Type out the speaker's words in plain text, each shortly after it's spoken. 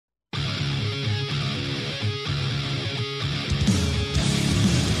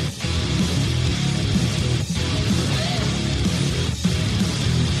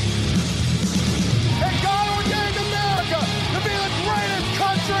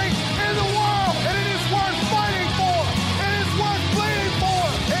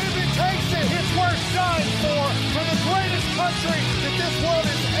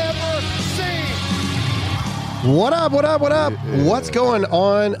What up, what up, what up? What's going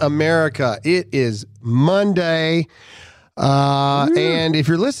on, America? It is Monday. And if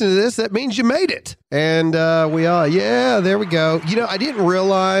you're listening to this, that means you made it. And we are, yeah, there we go. You know, I didn't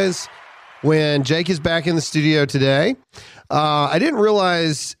realize when Jake is back in the studio today, I didn't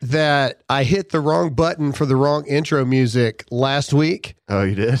realize that I hit the wrong button for the wrong intro music last week. Oh,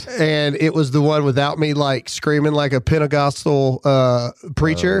 you did? And it was the one without me like screaming like a Pentecostal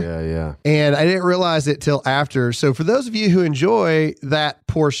preacher. Yeah. And I didn't realize it till after. So for those of you who enjoy that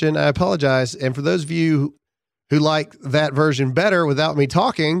portion, I apologize. And for those of you who like that version better without me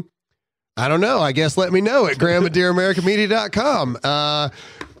talking, I don't know. I guess let me know at graham@dearamericamedia.com.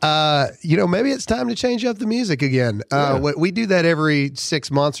 You know, maybe it's time to change up the music again. We do that every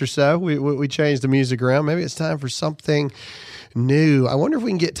 6 months or so. We change the music around. Maybe it's time for something new. I wonder if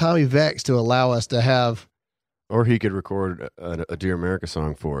we can get Tommy Vex to allow us to have... Or he could record a Dear America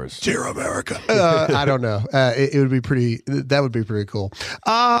song for us. Dear America. I don't know. It would be pretty... That would be pretty cool.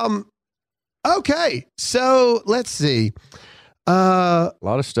 Okay, so let's see. A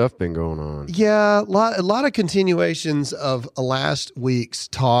lot of stuff been going on. Yeah, a lot of continuations of last week's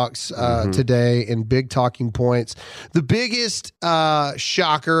talks today and big talking points. The biggest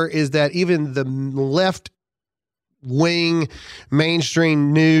shocker is that even the left wing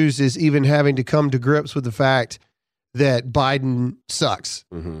mainstream news is even having to come to grips with the fact that Biden sucks.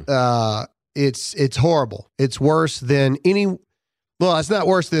 It's horrible. It's worse than well, it's not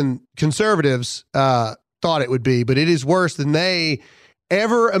worse than conservatives thought it would be, but it is worse than they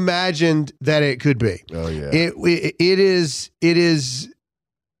ever imagined that it could be. Oh yeah. It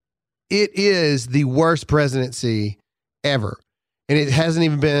is the worst presidency ever. And it hasn't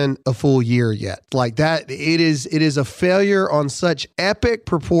even been a full year yet. Like that, it is a failure on such epic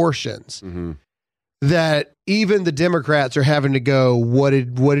proportions that even the Democrats are having to go, what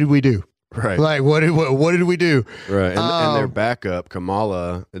did we do? Right. Like, what did we do? Right. And their backup,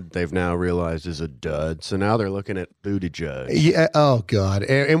 Kamala, they've now realized is a dud. So now they're looking at Buttigieg. Yeah. Oh, God.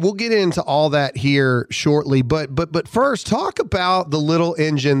 And we'll get into all that here shortly. But first, talk about the little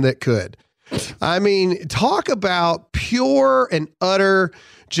engine that could. I mean, talk about pure and utter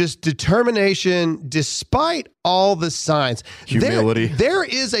just determination despite all the signs. Humility. There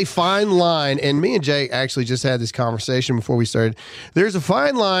is a fine line, and me and Jake actually just had this conversation before we started. There's a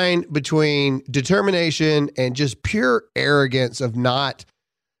fine line between determination and just pure arrogance of not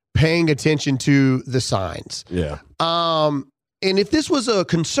paying attention to the signs. Yeah. And if this was a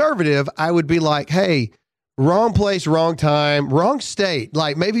conservative, I would be like, hey, wrong place, wrong time, wrong state.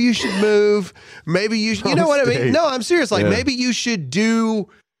 Like maybe you should move. Maybe you should, you know what I mean? No, I'm serious. Like maybe you should do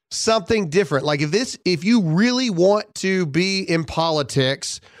something different. Like if you really want to be in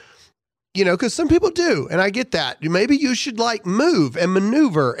politics, you know, because some people do, and I get that. Maybe you should like move and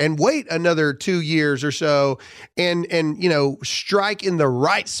maneuver and wait another 2 years or so and you know, strike in the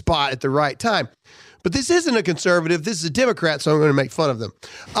right spot at the right time. But this isn't a conservative. This is a Democrat, so I'm going to make fun of them.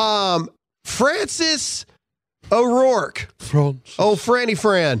 Francis O'Rourke. Franny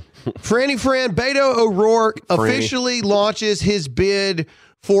Fran. Beto O'Rourke officially launches his bid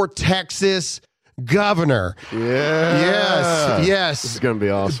for Texas governor. Yeah. Yes. This is going to be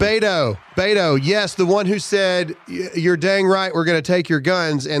awesome. Beto, yes, the one who said, you're dang right, we're going to take your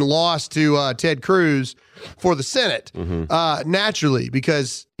guns, and lost to Ted Cruz for the Senate. Naturally,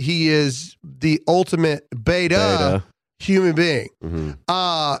 because he is the ultimate beta human being.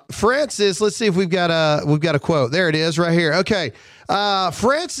 Francis, let's see if we've got a quote. There it is right here. Okay.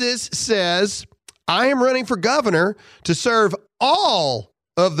 Francis says, I am running for governor to serve all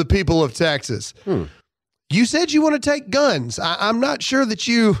of the people of Texas. You said you want to take guns. I'm not sure that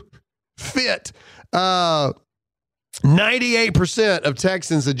you fit 98% of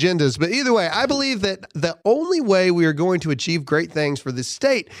Texans' agendas. But either way, I believe that the only way we are going to achieve great things for this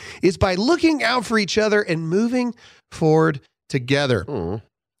state is by looking out for each other and moving forward together.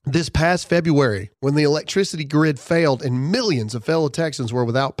 This past February, when the electricity grid failed and millions of fellow Texans were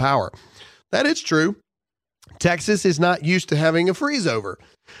without power. That is true. Texas is not used to having a freeze over.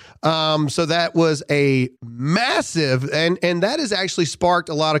 So that was a massive, and that has actually sparked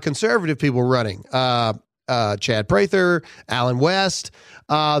a lot of conservative people running. Chad Prather, Alan West.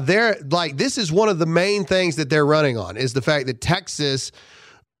 This is one of the main things that they're running on is the fact that Texas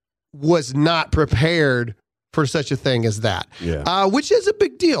was not prepared for such a thing as that, which is a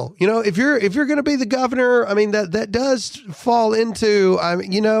big deal. You know, if you're going to be the governor, I mean, that does fall into,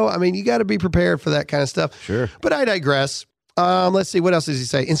 you got to be prepared for that kind of stuff. Sure. But I digress. Let's see. What else does he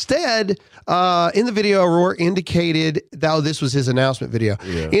say? Instead, in the video, O'Rourke indicated, this was his announcement video,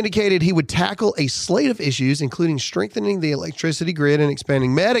 indicated he would tackle a slate of issues, including strengthening the electricity grid and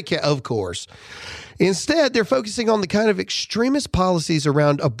expanding Medicaid, of course. Instead, they're focusing on the kind of extremist policies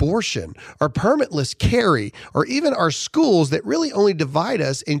around abortion or permitless carry or even our schools that really only divide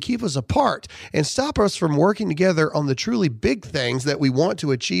us and keep us apart and stop us from working together on the truly big things that we want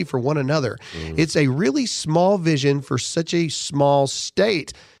to achieve for one another. It's a really small vision for such a small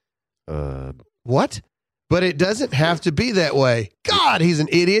state. What? But it doesn't have to be that way. God, he's an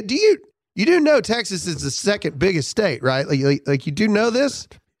idiot. You do know Texas is the second biggest state, right? Like you do know this?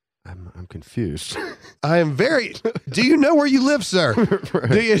 I'm confused. I am very. Do you know where you live, sir?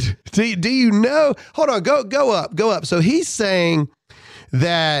 Right. Do you know? Hold on. Go up. So he's saying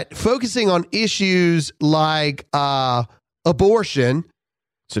that focusing on issues like abortion,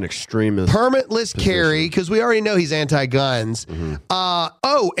 it's an extremist permitless carry, because we already know he's anti-guns.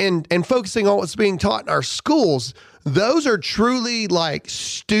 And focusing on what's being taught in our schools. Those are truly like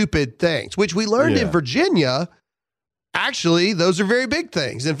stupid things, which we learned in Virginia. Actually, those are very big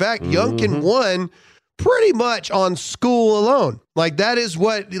things. In fact, Youngkin won pretty much on school alone. Like that is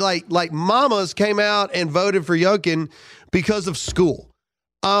what like mamas came out and voted for Youngkin because of school.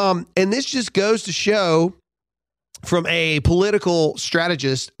 And this just goes to show from a political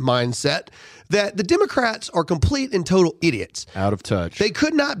strategist mindset that the Democrats are complete and total idiots. Out of touch. They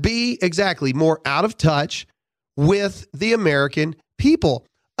could not be exactly more out of touch with the American people,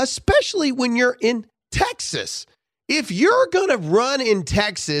 especially when you're in Texas. If you're going to run in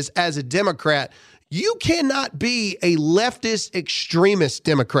Texas as a Democrat, you cannot be a leftist extremist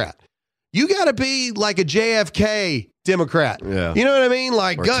Democrat. You got to be like a JFK Democrat. Yeah. You know what I mean?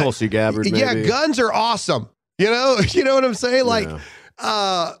 Like or Tulsi Gabbard, maybe. Yeah, guns are awesome. You know what I'm saying? Like,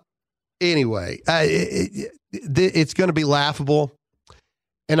 anyway, it's going to be laughable.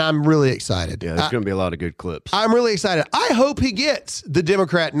 And I'm really excited. Yeah, there's going to be a lot of good clips. I'm really excited. I hope he gets the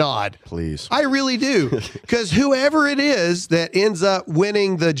Democrat nod. Please. I really do. Because whoever it is that ends up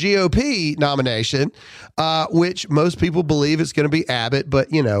winning the GOP nomination, which most people believe it's going to be Abbott,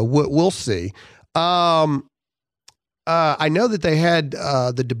 but, you know, we'll see. I know that they had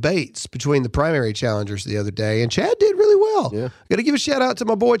the debates between the primary challengers the other day, and Chad did really well. Yeah. Got to give a shout out to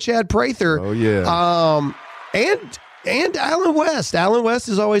my boy Chad Prather. Oh, yeah. And Alan West. Alan West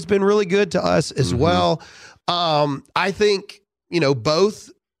has always been really good to us as well. I think, you know,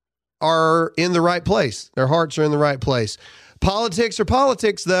 both are in the right place. Their hearts are in the right place. Politics are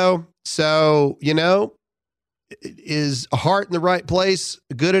politics, though. So, you know, is a heart in the right place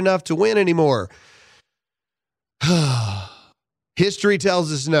good enough to win anymore? History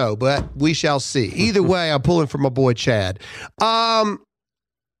tells us no, but we shall see. Either way, I'm pulling for my boy Chad.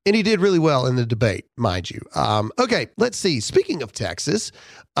 And he did really well in the debate, mind you. Okay, let's see. Speaking of Texas,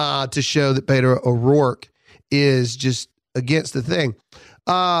 to show that Beto O'Rourke is just against the thing,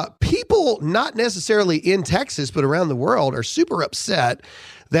 people not necessarily in Texas, but around the world are super upset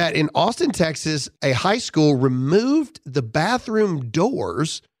that in Austin, Texas, a high school removed the bathroom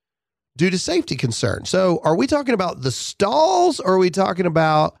doors due to safety concerns. So are we talking about the stalls, or are we talking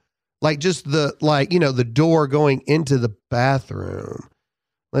about like just the, like, you know, the door going into the bathroom?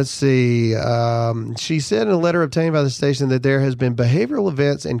 Let's see. She said in a letter obtained by the station that there has been behavioral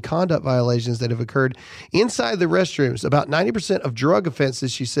events and conduct violations that have occurred inside the restrooms. About 90% of drug offenses,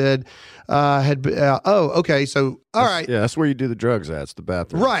 she said, had been, okay. So, all right. Yeah, that's where you do the drugs at. It's the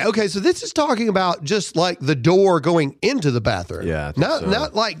bathroom. Right. Okay. So this is talking about just like the door going into the bathroom. Yeah.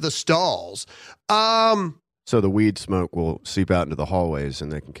 Not like the stalls. So the weed smoke will seep out into the hallways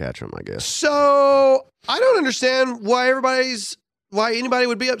and they can catch them, I guess. So I don't understand why anybody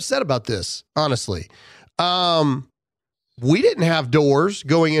would be upset about this, honestly. We didn't have doors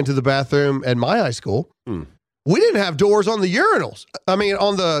going into the bathroom at my high school. We didn't have doors on the urinals. I mean,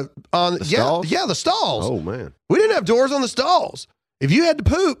 on the stalls? Yeah, the stalls. Oh, man. We didn't have doors on the stalls. If you had to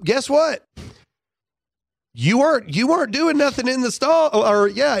poop, guess what? You weren't doing nothing in the stall,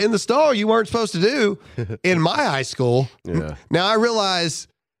 in the stall you weren't supposed to do in my high school. Yeah. Now I realize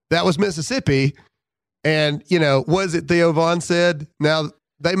that was Mississippi. And, you know, was it Theo Vaughn said? Now,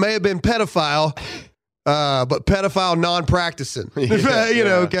 they may have been pedophile, but pedophile non-practicing, kind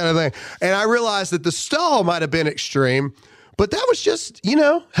of thing. And I realized that the stall might have been extreme, but that was just, you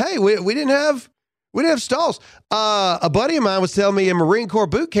know, hey, we didn't have stalls. A buddy of mine was telling me in Marine Corps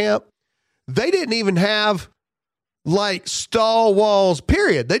boot camp, they didn't even have like stall walls,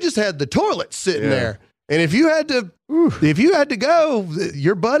 period. They just had the toilet sitting there. And if you had to go,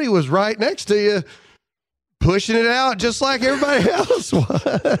 your buddy was right next to you, pushing it out just like everybody else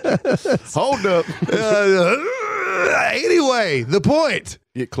was. Hold up. Anyway, the point.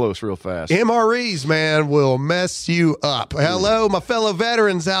 Get close real fast. MREs, man, will mess you up. Hello, my fellow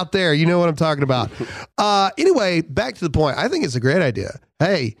veterans out there. You know what I'm talking about. Anyway, back to the point. I think it's a great idea.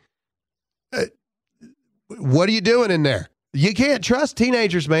 Hey, what are you doing in there? You can't trust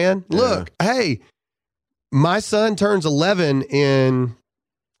teenagers, man. Look, hey, my son turns 11 in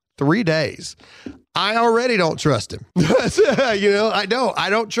 3 days. I already don't trust him. I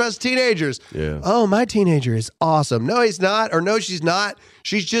don't trust teenagers. Yeah. Oh, my teenager is awesome. No, he's not. Or no, she's not.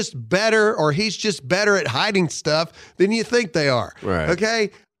 She's just better, or he's just better at hiding stuff than you think they are. Right.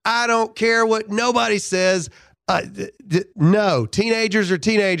 Okay. I don't care what nobody says. No, teenagers are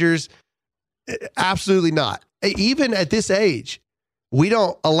teenagers. Absolutely not. Even at this age, we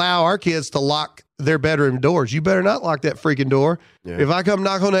don't allow our kids to lock their bedroom doors. You better not lock that freaking door. Yeah. If I come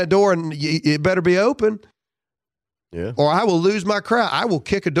knock on that door, and it better be open, or I will lose my crap. I will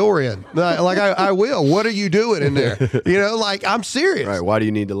kick a door in. I will. What are you doing in there? I'm serious. Right. Why do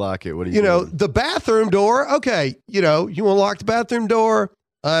you need to lock it? What do you doing? The bathroom door. Okay. You want to lock the bathroom door?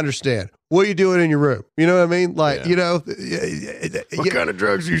 I understand. What are you doing in your room? You know what I mean? What kind of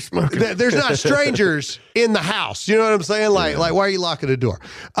drugs are you smoking? There's not strangers in the house. You know what I'm saying? Like, why are you locking the door?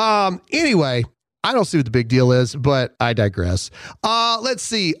 Anyway, I don't see what the big deal is, but I digress. Let's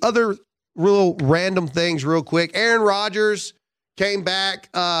see. Other real random things real quick. Aaron Rodgers came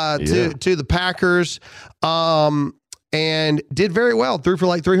back to the Packers and did very well. Threw for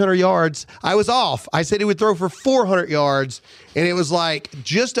like 300 yards. I was off. I said he would throw for 400 yards, and it was like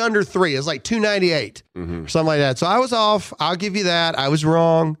just under 3. It was like 298 or something like that. So I was off. I'll give you that. I was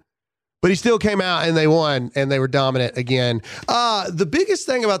wrong. But he still came out and they won, and they were dominant again. The biggest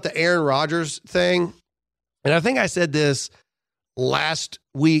thing about the Aaron Rodgers thing, and I think I said this last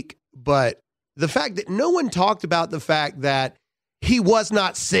week, but the fact that no one talked about the fact that he was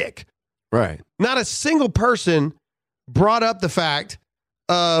not sick. Right. Not a single person brought up the fact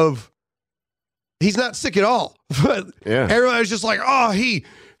of he's not sick at all. But everybody was just like, oh, he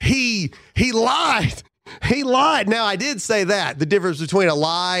lied. He lied. Now, I did say that, the difference between a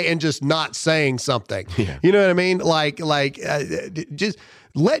lie and just not saying something. Yeah. You know what I mean? Just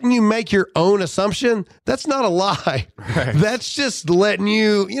letting you make your own assumption, that's not a lie. Right. That's just letting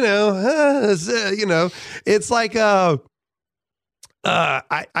you, it's like, I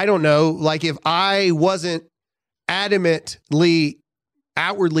don't know, like if I wasn't outwardly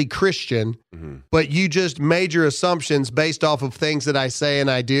Christian, but you just made your assumptions based off of things that I say and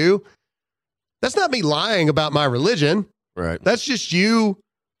I do, that's not me lying about my religion. Right. That's just you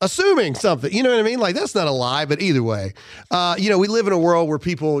assuming something. You know what I mean? Like, that's not a lie, but either way, we live in a world where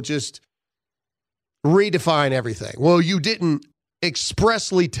people just redefine everything. Well, you didn't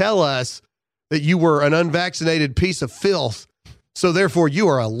expressly tell us that you were an unvaccinated piece of filth, so therefore you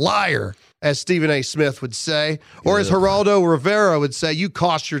are a liar, as Stephen A. Smith would say, or as Geraldo Rivera would say, you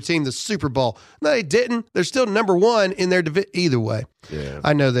cost your team the Super Bowl. No, they didn't. They're still number one in their division. Either way,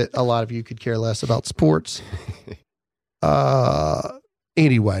 I know that a lot of you could care less about sports.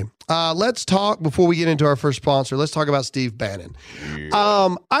 Anyway, let's talk, before we get into our first sponsor, let's talk about Steve Bannon.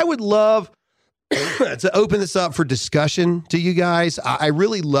 I would love to open this up for discussion to you guys. I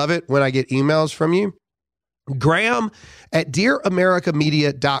really love it when I get emails from you. Graham at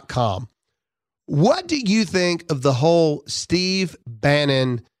dearamericamedia.com. What do you think of the whole Steve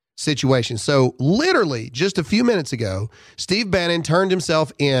Bannon situation? So literally just a few minutes ago, Steve Bannon turned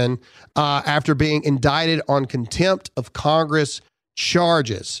himself in after being indicted on contempt of Congress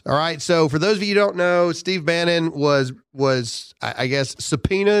charges. All right. So for those of you who don't know, Steve Bannon was I guess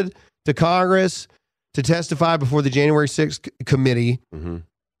subpoenaed to Congress to testify before the January 6th committee.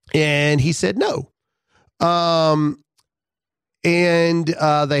 And he said no. And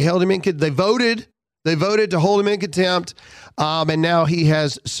they held him in. They voted to hold him in contempt. And now he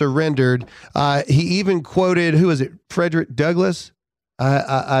has surrendered. He even quoted, who is it? Frederick Douglass.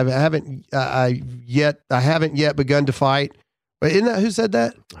 I haven't yet begun to fight. But isn't that who said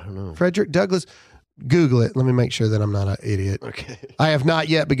that? I don't know. Frederick Douglass. Google it. Let me make sure that I'm not an idiot. Okay. I have not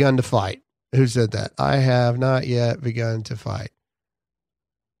yet begun to fight. Who said that? I have not yet begun to fight.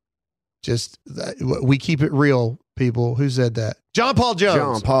 Just, we keep it real, people. Who said that? John Paul Jones.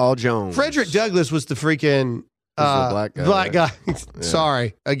 John Paul Jones. Frederick Douglass was the freaking the black guy. Yeah.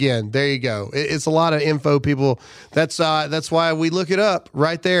 Sorry. Again, there you go. It's a lot of info, people. That's why we look it up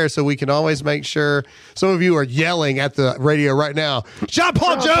right there, so we can always make sure. Some of you are yelling at the radio right now. John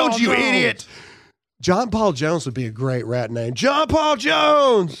Paul Jones, you idiot. John Paul Jones would be a great rat name. John Paul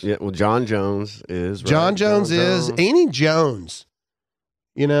Jones. Yeah, well, John Jones is. Right. John Jones is. Annie Jones.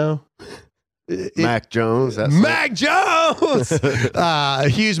 You know? Mac Jones. That's Mac Jones.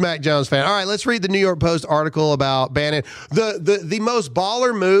 Huge Mac Jones fan. All right, let's read the New York Post article about Bannon. The most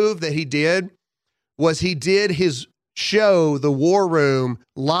baller move that he did was he did his show, The War Room,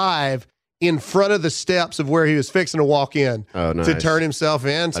 live in front of the steps of where he was fixing to walk in to turn himself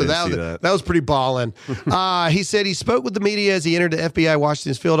in. So that was pretty ballin'. He said he spoke with the media as he entered the FBI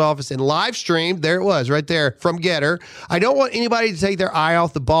Washington's field office and live streamed. There it was right there from Getter. I don't want anybody to take their eye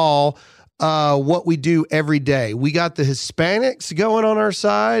off the ball. What we do every day. We got the Hispanics going on our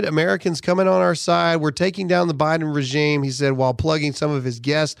side, Americans coming on our side. We're taking down the Biden regime, he said, while plugging some of his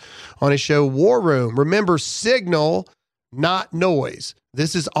guests on his show War Room. Remember, signal, not noise.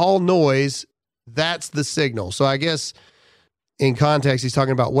 This is all noise. That's the signal. So I guess in context, he's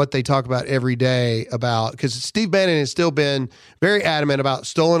talking about what they talk about every day about, because Steve Bannon has still been very adamant about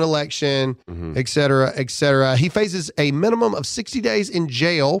stolen election, et cetera, et cetera. He faces a minimum of 60 days in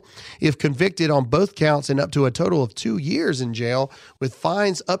jail if convicted on both counts and up to a total of 2 years in jail with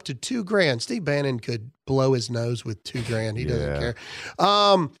fines up to $2,000. Steve Bannon could blow his nose with $2,000. He doesn't care.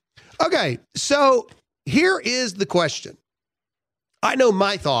 Okay. So here is the question. I know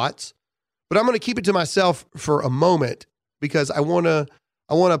my thoughts, but I'm going to keep it to myself for a moment because I want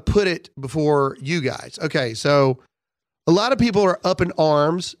to put it before you guys. Okay, so a lot of people are up in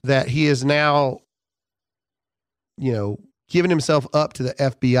arms that he is now, giving himself up to the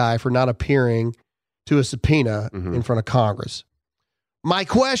FBI for not appearing to a subpoena in front of Congress. My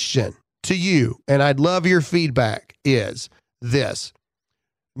question to you, and I'd love your feedback, is this.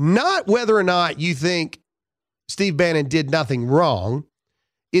 Not whether or not you think Steve Bannon did nothing wrong.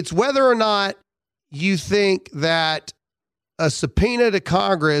 It's whether or not you think that a subpoena to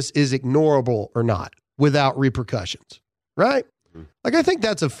Congress is ignorable or not without repercussions, right? Like, I think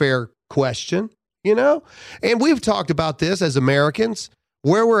that's a fair question, And we've talked about this as Americans,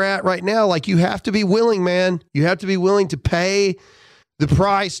 where we're at right now. Like, you have to be willing, man. You have to be willing to pay the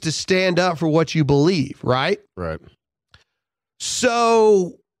price to stand up for what you believe, right? Right.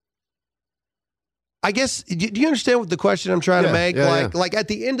 So I guess, do you understand what the question I'm trying to make? Like at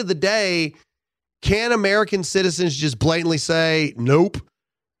the end of the day, can American citizens just blatantly say, nope?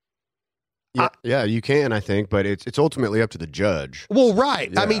 Yeah, you can, I think, but it's ultimately up to the judge. Well,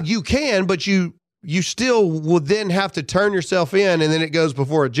 right. Yeah. I mean, you can, but you still would then have to turn yourself in, and then it goes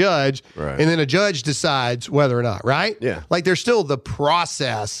before a judge, right. And then a judge decides whether or not, right? Yeah. Like, there's still the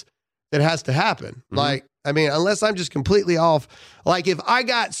process that has to happen. Like, I mean, unless I'm just completely off. Like, if I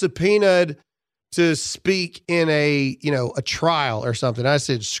got subpoenaed to speak in a trial or something, I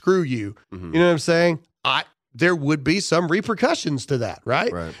said, screw you. You know what I'm saying? There would be some repercussions to that,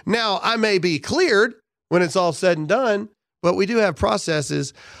 right? Now, I may be cleared when it's all said and done, but we do have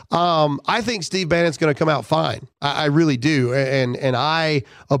processes. I think Steve Bannon's going to come out fine. I really do. And I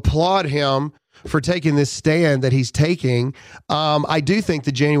applaud him for taking this stand that he's taking. I do think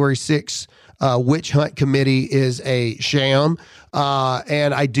the January 6th witch hunt committee is a sham.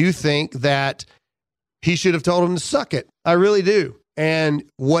 And I do think that he should have told him to suck it. I really do. And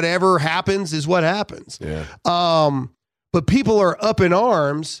whatever happens is what happens. Yeah. But people are up in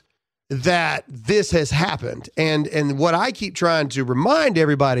arms that this has happened. And what I keep trying to remind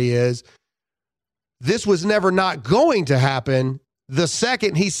everybody is this was never not going to happen the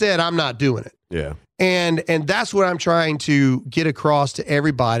second he said, I'm not doing it. Yeah. And that's what I'm trying to get across to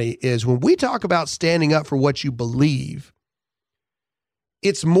everybody is when we talk about standing up for what you believe,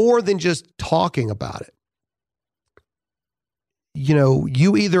 it's more than just talking about it.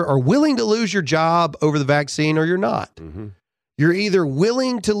 You either are willing to lose your job over the vaccine or you're not. You're either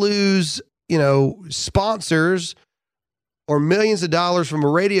willing to lose, sponsors or millions of dollars from a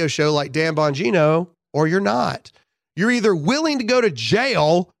radio show like Dan Bongino, or you're not. You're either willing to go to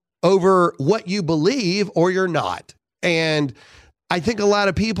jail over what you believe or you're not. And I think a lot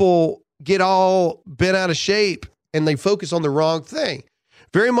of people get all bent out of shape and they focus on the wrong thing.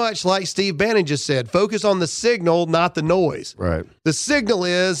 Very much like Steve Bannon just said, focus on the signal, not the noise. Right. The signal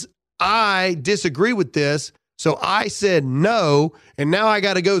is, I disagree with this, so I said no, and now I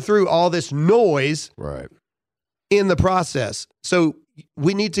got to go through all this noise in the process. So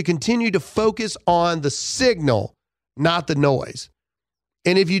we need to continue to focus on the signal, not the noise.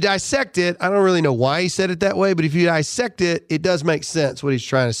 And if you dissect it, I don't really know why he said it that way, but if you dissect it, it does make sense what he's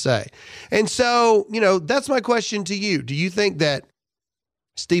trying to say. And so, that's my question to you. Do you think that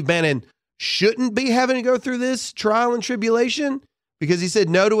Steve Bannon shouldn't be having to go through this trial and tribulation because he said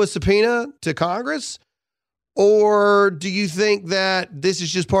no to a subpoena to Congress? Or do you think that this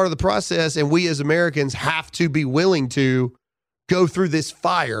is just part of the process and we as Americans have to be willing to go through this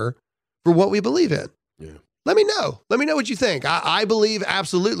fire for what we believe in? Yeah. Let me know. Let me know what you think. I believe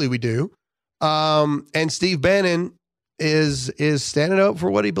absolutely we do. And Steve Bannon is standing up for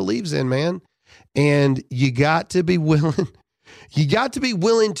what he believes in, man. And you got to be willing. You got to be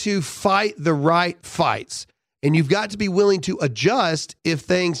willing to fight the right fights. And you've got to be willing to adjust if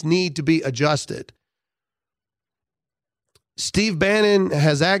things need to be adjusted. Steve Bannon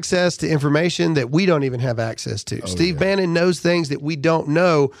has access to information that we don't even have access to. Steve Bannon knows things that we don't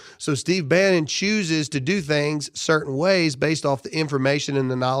know. So Steve Bannon chooses to do things certain ways based off the information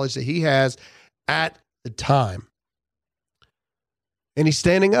and the knowledge that he has at the time. And he's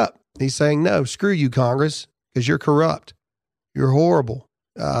standing up. He's saying, no, screw you, Congress, because you're corrupt. You're horrible.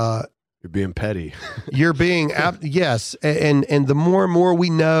 You're being petty. You're being, yes. And the more and more we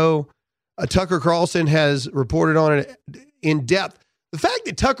know, Tucker Carlson has reported on it in depth. The fact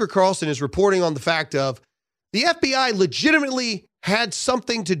that Tucker Carlson is reporting on the fact of the FBI legitimately had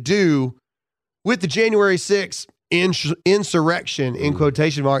something to do with the January 6th insurrection, in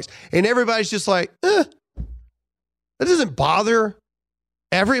quotation marks, and everybody's just like, that doesn't bother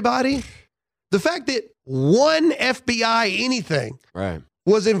everybody. The fact that one FBI anything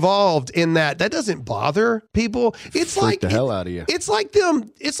was involved in that doesn't bother people. It's Freak like the hell out of you. It's like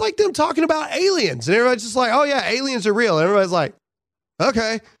them talking about aliens, and everybody's just like, oh yeah, aliens are real. And everybody's like,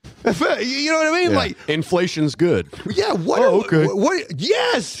 okay. You know what I mean? Yeah. Like, inflation's good. yeah. Okay.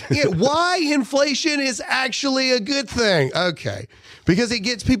 Yes. Yeah, why inflation is actually a good thing. Okay. Because it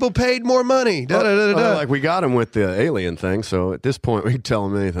gets people paid more money. Like we got him with the alien thing, so at this point we can tell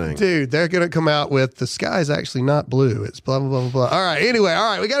him anything. Dude, they're going to come out with the sky's actually not blue. It's blah, blah, blah, blah, blah. All right. Anyway,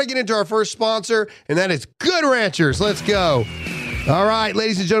 we got to get into our first sponsor, and that is Good Ranchers. Let's go. All right,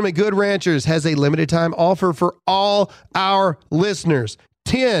 ladies and gentlemen, Good Ranchers has a limited time offer for all our listeners.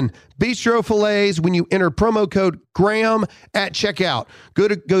 10 bistro fillets when you enter promo code Graham at checkout. Go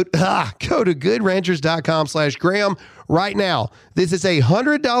to goodranchers.com/Graham right now. This is a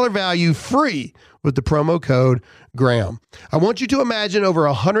 $100 value free with the promo code Graham. I want you to imagine over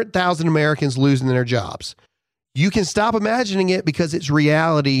 100,000 Americans losing their jobs. You can stop imagining it because it's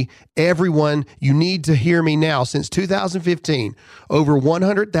reality. Everyone, you need to hear me now. Since 2015, over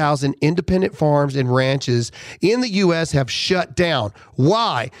 100,000 independent farms and ranches in the U.S. have shut down.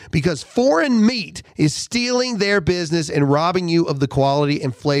 Why? Because foreign meat is stealing their business and robbing you of the quality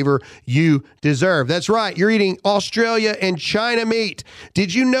and flavor you deserve. That's right. You're eating Australia and China meat.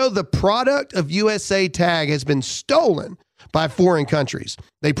 Did you know the product of USA tag has been stolen by foreign countries?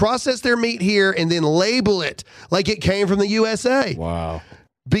 They process their meat here and then label it like it came from the USA. Wow.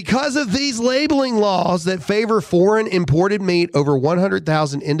 Because of these labeling laws that favor foreign imported meat, over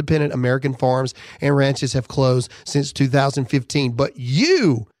 100,000 independent American farms and ranches have closed since 2015. But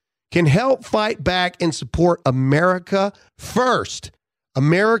you can help fight back and support America first.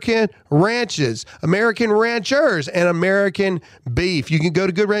 American ranches, American ranchers, and American beef. You can go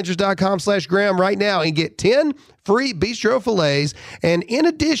to goodranchers.com/Graham right now and get 10 free bistro fillets. And in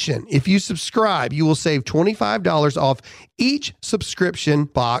addition, if you subscribe, you will save $25 off each subscription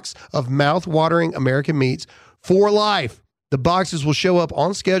box of mouth-watering American meats for life. The boxes will show up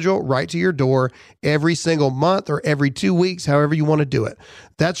on schedule right to your door every single month or every 2 weeks, however you want to do it.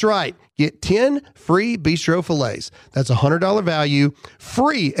 That's right. Get 10 free bistro fillets. That's a $100 value,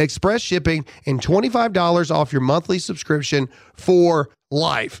 free express shipping, and $25 off your monthly subscription for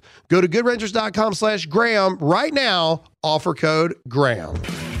life. Go to goodranchers.com/Graham right now. Offer code Graham.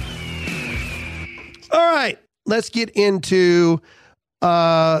 All right. Let's get into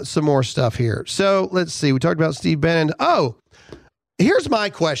some more stuff here. So let's see. We talked about Steve Bannon. Oh, here's my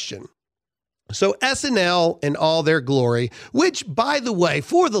question. So SNL in all their glory, which, by the way,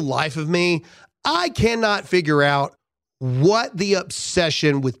 for the life of me, I cannot figure out what the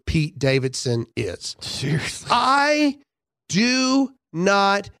obsession with Pete Davidson is. Seriously. I do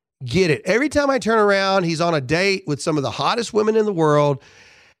not get it. Every time I turn around, he's on a date with some of the hottest women in the world.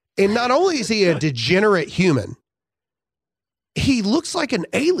 And not only is he a degenerate human, he looks like an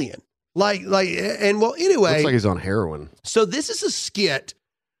alien. Anyway. Looks like he's on heroin. So this is a skit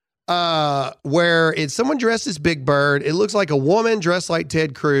where it's someone dressed as Big Bird. It looks like a woman dressed like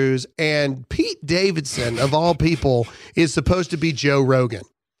Ted Cruz, and Pete Davidson, of all people, is supposed to be Joe Rogan.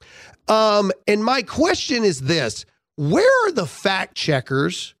 And my question is this: where are the fact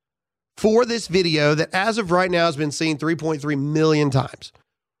checkers for this video that, as of right now, has been seen 3.3 million times?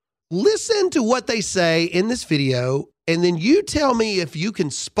 Listen to what they say in this video, and then you tell me if you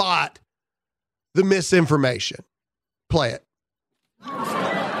can spot the misinformation. Play it.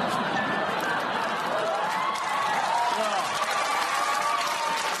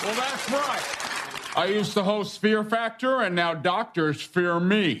 Well, that's right. I used to host Fear Factor, and now doctors fear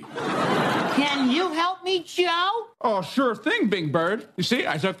me. Can you help me, Joe? Oh, sure thing, Big Bird. You see,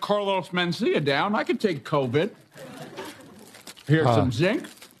 I took Carlos Mencia down. I could take COVID. Here's some zinc,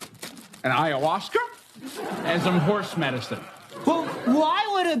 an ayahuasca, and some horse medicine. Well, why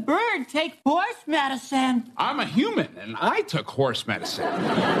would would a bird take horse medicine? I'm a human, and I took horse medicine.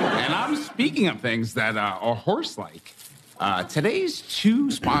 And I'm speaking of things that are horse-like. Today's two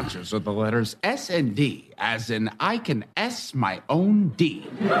sponsors are the letters S and D, as in I can S my own D.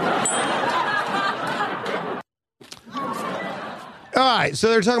 All right, so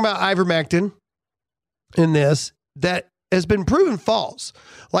they're talking about ivermectin in this that has been proven false.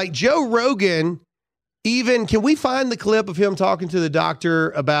 Like Joe Rogan, even, can we find the clip of him talking to the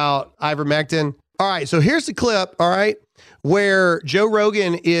doctor about ivermectin? All right, so here's the clip, all right, where Joe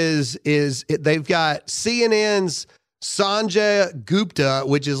Rogan they've got CNN's Sanjay Gupta,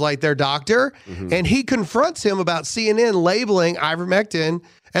 which is like their doctor, and he confronts him about CNN labeling ivermectin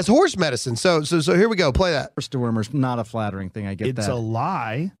as horse medicine. So here we go. Play that. Horse dewormer's not a flattering thing. I get that. It's a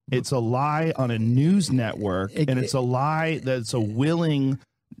lie. It's a lie on a news network, and it's a lie that's a willing.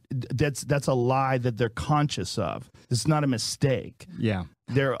 That's a lie that they're conscious of. It's not a mistake. Yeah.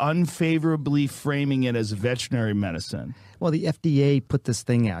 They're unfavorably framing it as veterinary medicine. Well, the FDA put this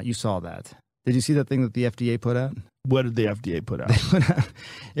thing out. You saw that. Did you see that thing that the FDA put out? What did the FDA put out?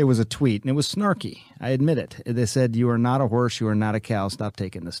 It was a tweet, and it was snarky. I admit it. They said, "You are not a horse. You are not a cow. Stop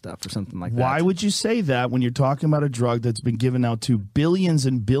taking this stuff," or something like that. Why would you say that when you're talking about a drug that's been given out to billions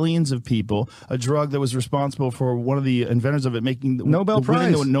and billions of people, a drug that was responsible for one of the inventors of it making the Nobel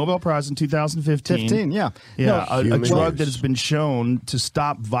Prize. winning the Nobel Prize in 2015? Yeah. Yeah, No, a drug that has been shown to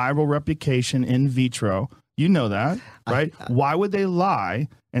stop viral replication in vitro. You know that, right? Why would they lie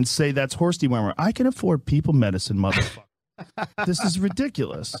and say that's horse dewormer? I can afford people medicine, motherfucker. This is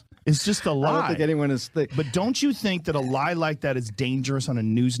ridiculous. It's just a lie. I don't think anyone is thick. But don't you think that a lie like that is dangerous on a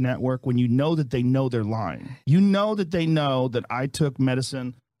news network when you know that they know they're lying? You know that they know that I took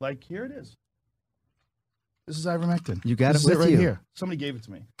medicine. Like, here it is. This is ivermectin. You got This it is with right you. here. Somebody gave it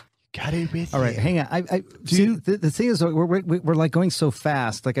to me. Got it with All right, hang on. The thing is, we're like going so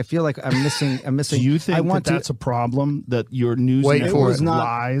fast. Like I feel like I'm missing. Do you think that's a problem that your news network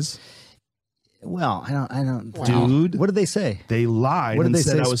lies? Well, I don't. Dude. What did they say? They lied What did and they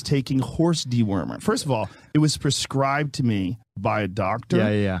said say? I was taking horse dewormer. First of all, it was prescribed to me by a doctor.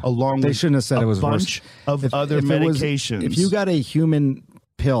 Yeah. Along They with shouldn't have said a it was bunch of other it was- medications. if you got a human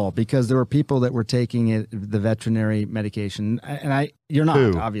pill, because there were people that were taking it, the veterinary medication, and you're not,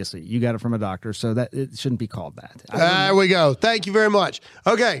 Who? obviously. You got it from a doctor, so that it shouldn't be called that. There we go. Thank you very much.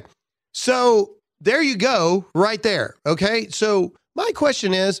 Okay. So there you go, right there. Okay. So my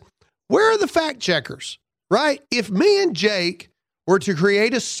question is, where are the fact checkers, right? If me and Jake were to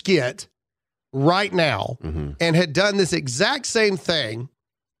create a skit right now and had done this exact same thing,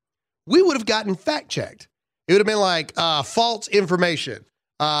 we would have gotten fact checked. It would have been like false information.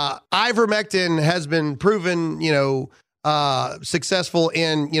 Ivermectin has been proven, successful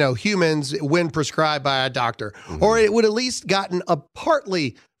in, humans when prescribed by a doctor. Or it would at least gotten a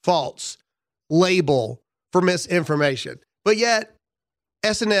partly false label for misinformation. But yet,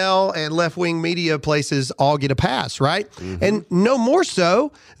 SNL and left-wing media places all get a pass, right? And no more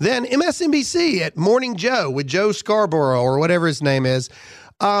so than MSNBC at Morning Joe with Joe Scarborough or whatever his name is,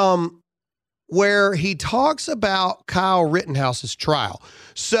 where he talks about Kyle Rittenhouse's trial.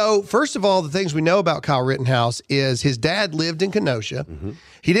 So first of all, the things we know about Kyle Rittenhouse is his dad lived in Kenosha.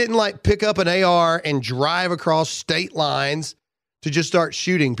 He didn't pick up an AR and drive across state lines to just start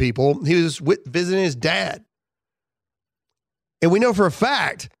shooting people. He was visiting his dad. And we know for a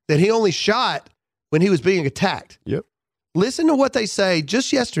fact that he only shot when he was being attacked. Yep. Listen to what they say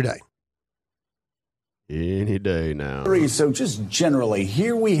just yesterday. Any day now. So just generally,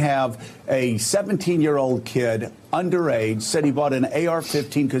 here we have a 17-year-old kid, underage, said he bought an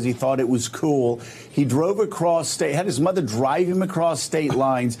AR-15 because he thought it was cool. He drove across state, had his mother drive him across state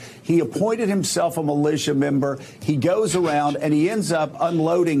lines. He appointed himself a militia member. He goes around and he ends up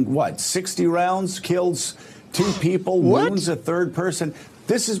unloading, 60 rounds, kills 2 people, wounds a third person.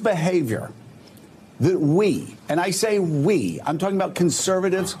 This is behavior that we, and I say we, I'm talking about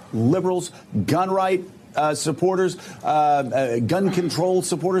conservatives, liberals, gun right supporters, gun control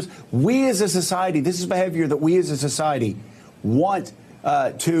supporters. We as a society, this is behavior that we as a society want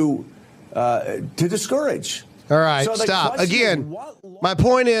to discourage. All right, So the stop. question Again, is, my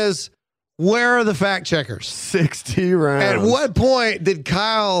point is, where are the fact checkers? 60 rounds. At what point did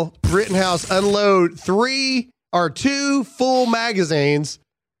Kyle Rittenhouse unload 2 full magazines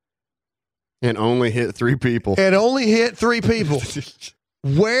And only hit 3 people. and only hit 3 people?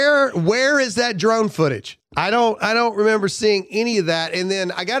 Where is that drone footage? I don't remember seeing any of that. And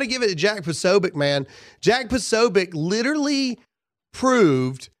then I got to give it to Jack Posobiec, man. Jack Posobiec literally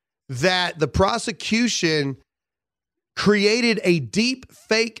proved that the prosecution created a deep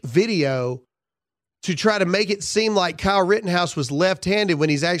fake video to try to make it seem like Kyle Rittenhouse was left-handed when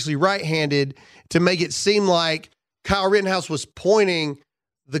he's actually right-handed, to make it seem like Kyle Rittenhouse was pointing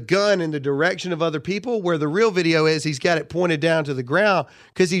the gun in the direction of other people, where the real video is he's got it pointed down to the ground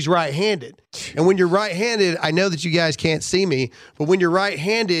because he's right-handed. And when you're right-handed, I know that you guys can't see me, but when you're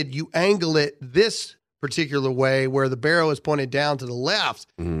right-handed, you angle it this particular way where the barrel is pointed down to the left.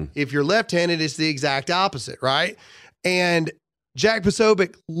 If you're left-handed, it's the exact opposite, right? And Jack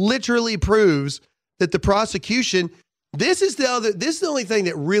Posobiec literally proves that the prosecution, this is the only thing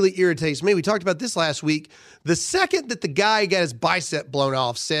that really irritates me. We talked about this last week. The second that the guy got his bicep blown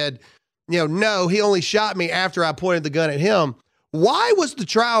off said, no, he only shot me after I pointed the gun at him. Why was the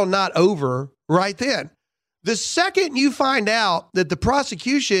trial not over right then? The second you find out that the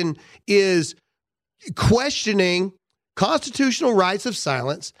prosecution is questioning constitutional rights of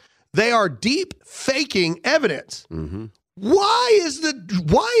silence, they are deep faking evidence. Why is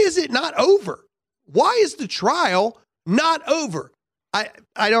it not over? Why is the trial not over? I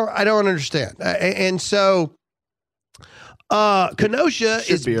don't understand. And so Kenosha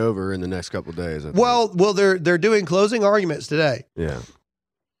should be over in the next couple of days. Well, they're doing closing arguments today. Yeah.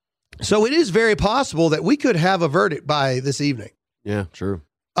 So it is very possible that we could have a verdict by this evening. Yeah, true.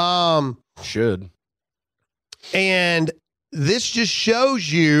 Should. And this just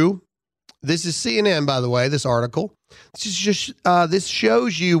shows you, this is CNN, by the way, this article. This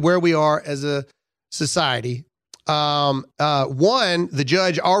shows you where we are as a society. One, the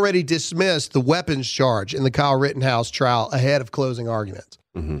judge already dismissed the weapons charge in the Kyle Rittenhouse trial ahead of closing arguments.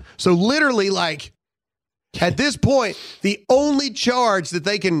 So literally, like, at this point, the only charge that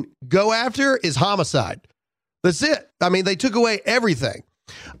they can go after is homicide. That's it. I mean, they took away everything.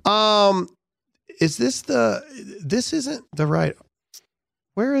 This isn't the right...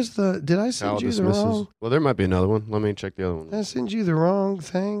 Where is did I send you the wrong? Well, there might be another one. Let me check the other one. Did I send you the wrong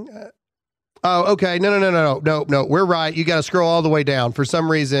thing? Oh, okay. No. We're right. You got to scroll all the way down. For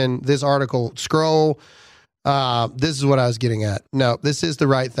some reason, this article, scroll. This is what I was getting at. No, this is the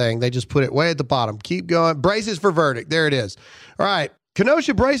right thing. They just put it way at the bottom. Keep going. Braces for verdict. There it is. All right.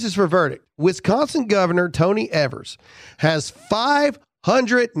 Kenosha braces for verdict. Wisconsin Governor Tony Evers has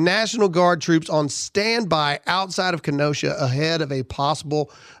 500 National Guard troops on standby outside of Kenosha ahead of a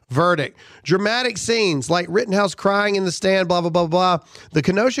possible verdict. Dramatic scenes like Rittenhouse crying in the stand, blah, blah, blah, blah. The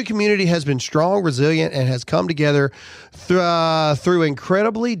Kenosha community has been strong, resilient, and has come together through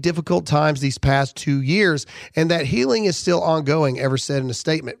incredibly difficult times these past 2 years, and that healing is still ongoing, Evers said in a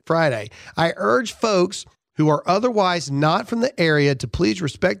statement Friday. I urge folks who are otherwise not from the area to please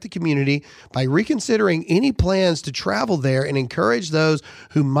respect the community by reconsidering any plans to travel there, and encourage those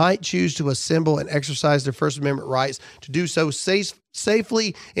who might choose to assemble and exercise their First Amendment rights to do so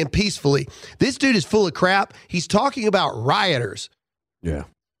safely and peacefully. This dude is full of crap. He's talking about rioters. Yeah.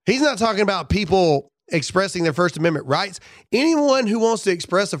 He's not talking about people expressing their First Amendment rights. Anyone who wants to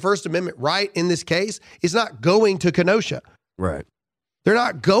express a First Amendment right in this case is not going to Kenosha. Right. They're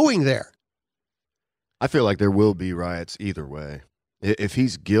not going there. I feel like there will be riots either way. If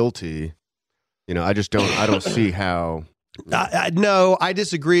he's guilty, I don't see how. No, I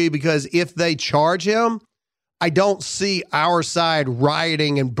disagree, because if they charge him, I don't see our side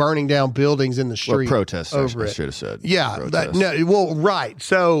rioting and burning down buildings in the street. Protest, over I it. should have said. Yeah. Right.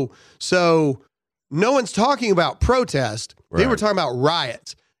 So no one's talking about protest. They were talking about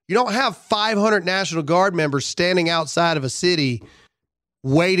riots. You don't have 500 National Guard members standing outside of a city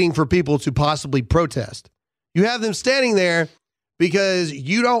waiting for people to possibly protest. You have them standing there because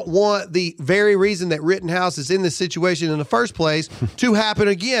you don't want the very reason that Rittenhouse is in this situation in the first place to happen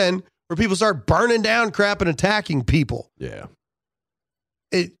again, where people start burning down crap and attacking people. Yeah.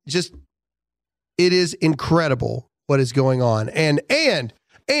 It is incredible what is going on. And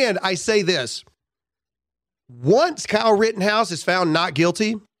I say this, once Kyle Rittenhouse is found not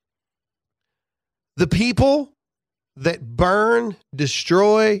guilty, the people that burn,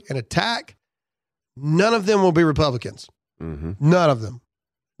 destroy, and attack, none of them will be Republicans. None of them.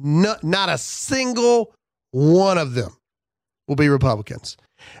 Not a single one of them will be Republicans.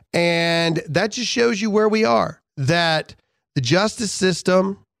 And that just shows you where we are, that the justice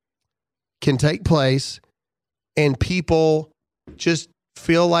system can take place and people just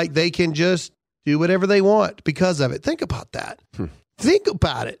feel like they can just do whatever they want because of it. Think about that. Think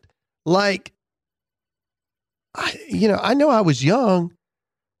about it. Like, I know I was young,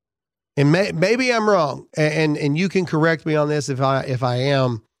 and maybe I'm wrong, and you can correct me on this if I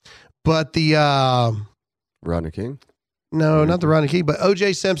am, but the Rodney King? No, not the Rodney King, but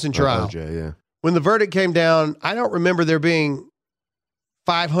O.J. Simpson trial. O.J., yeah. When the verdict came down, I don't remember there being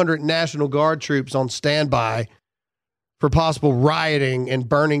 500 National Guard troops on standby for possible rioting and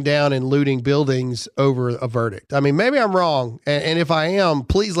burning down and looting buildings over a verdict. I mean, maybe I'm wrong. And if I am,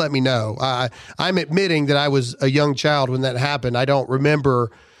 please let me know. I'm admitting that I was a young child when that happened. I don't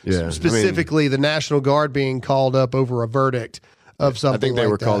remember specifically the National Guard being called up over a verdict of something. I think they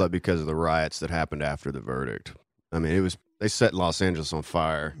like were that. called up because of the riots that happened after the verdict. I mean, they set Los Angeles on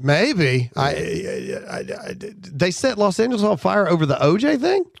fire. Maybe. They set Los Angeles on fire over the OJ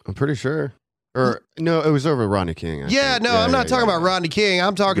thing? I'm pretty sure. Or no, it was over Rodney King. I'm not talking about Rodney King.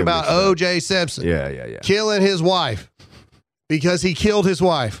 I'm talking about OJ Simpson. Yeah. Killing his wife because he killed his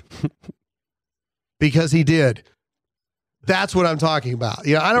wife. Because he did. That's what I'm talking about.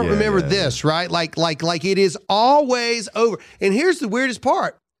 You know, I don't remember this, right? Like it is always over. And here's the weirdest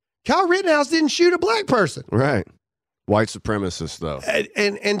part. Kyle Rittenhouse didn't shoot a black person. Right. White supremacist, though.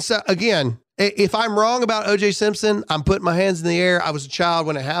 And so, again, if I'm wrong about O.J. Simpson, I'm putting my hands in the air. I was a child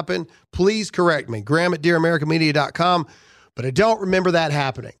when it happened. Please correct me. Graham at DearAmericanMedia.com. But I don't remember that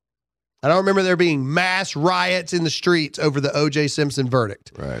happening. I don't remember there being mass riots in the streets over the O.J. Simpson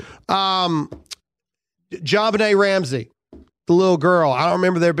verdict. Right. JonBenet Ramsey, the little girl. I don't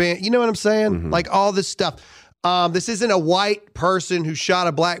remember there being, you know what I'm saying? Mm-hmm. Like all this stuff. This isn't a white person who shot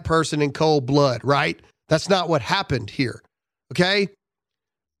a black person in cold blood, right? That's not what happened here. Okay?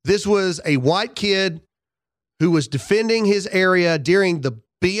 This was a white kid who was defending his area during the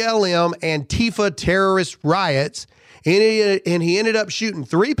BLM Antifa terrorist riots, and he ended up shooting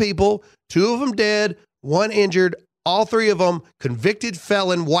 3 people, 2 of them dead, 1 injured, all 3 of them convicted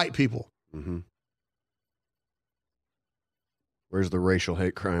felon white people. Mm-hmm. Where's the racial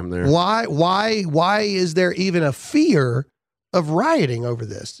hate crime there? Why is there even a fear of rioting over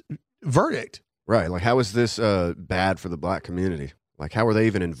this verdict? Right. Like, how is this bad for the black community? Like, how are they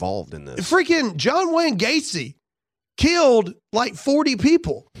even involved in this? Freaking John Wayne Gacy killed like 40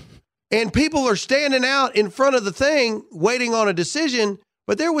 people. And people are standing out in front of the thing waiting on a decision.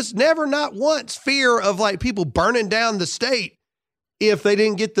 But there was never, not once, fear of like people burning down the state if they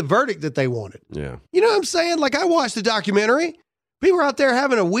didn't get the verdict that they wanted. Yeah. You know what I'm saying? Like, I watched the documentary. People were out there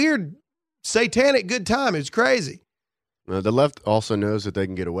having a weird satanic good time. It's crazy. The left also knows that they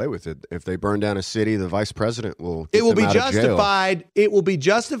can get away with it. If they burn down a city, the vice president will get It will them be out of jail. justified. It will be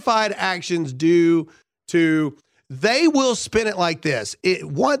justified actions due to, they will spin it like this.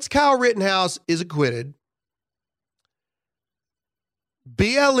 Once Kyle Rittenhouse is acquitted,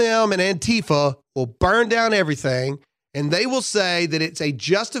 BLM and Antifa will burn down everything, and they will say that it's a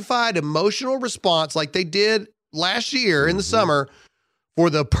justified emotional response like they did last year in the summer for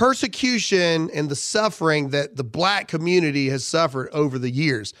the persecution and the suffering that the black community has suffered over the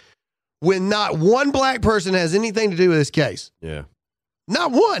years, when not one black person has anything to do with this case. Yeah.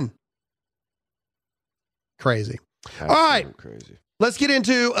 Not one. Crazy. All right. Crazy. Let's get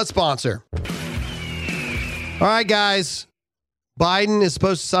into a sponsor. All right, guys. Biden is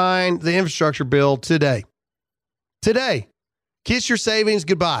supposed to sign the infrastructure bill today. Today. Kiss your savings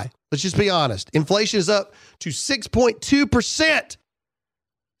goodbye. Let's just be honest. Inflation is up to 6.2%.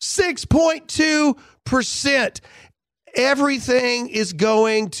 6.2%. Everything is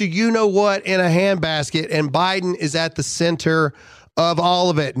going to you-know-what in a handbasket, and Biden is at the center of all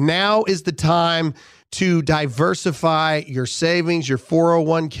of it. Now is the time to diversify your savings, your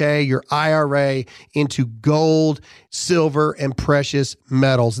 401k, your IRA into gold, silver, and precious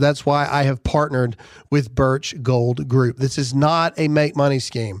metals. That's why I have partnered with Birch Gold Group. This is not a make money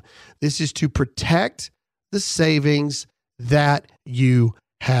scheme. This is to protect the savings that you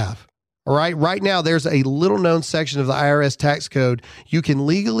have. All right. Right now, there's a little known section of the IRS tax code. You can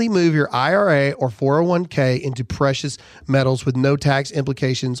legally move your IRA or 401k into precious metals with no tax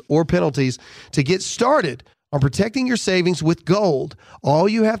implications or penalties. To get started on protecting your savings with gold, all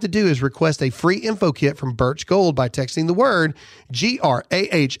you have to do is request a free info kit from Birch Gold by texting the word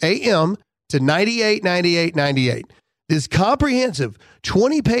GRAHAM to 989898. This comprehensive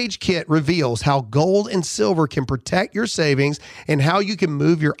 20-page kit reveals how gold and silver can protect your savings and how you can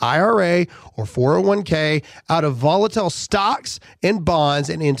move your IRA or 401k out of volatile stocks and bonds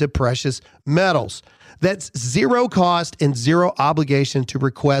and into precious metals. That's zero cost and zero obligation to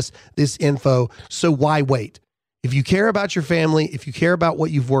request this info. So why wait? If you care about your family, if you care about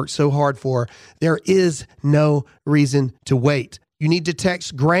what you've worked so hard for, there is no reason to wait. You need to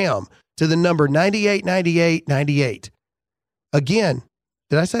text Graham to the number 989898. Again,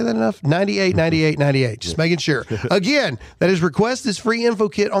 did I say that enough? 989898. Just making sure. Again, that is request this free info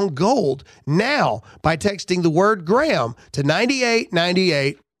kit on gold now by texting the word Graham to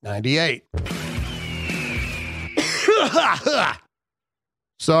 989898.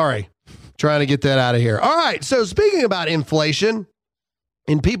 Sorry. Trying to get that out of here. All right. So speaking about inflation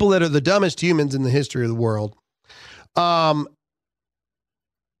and people that are the dumbest humans in the history of the world,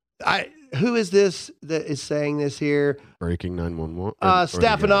 Who is this that is saying this here? Breaking 911.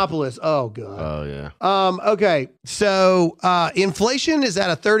 Stephanopoulos. Oh, God. Oh, yeah. Okay. So inflation is at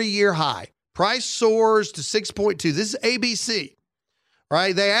a 30-year high. Price soars to 6.2. This is ABC,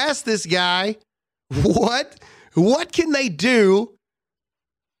 right? They asked this guy, what can they do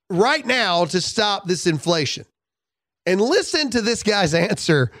right now to stop this inflation? And listen to this guy's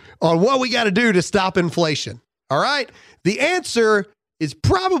answer on what we got to do to stop inflation. All right? The answer is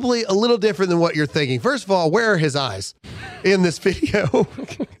probably a little different than what you're thinking. First of all, where are his eyes in this video?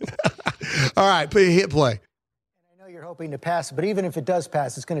 All right, hit play. I know you're hoping to pass, but even if it does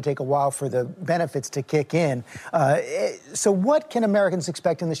pass, it's going to take a while for the benefits to kick in. So what can Americans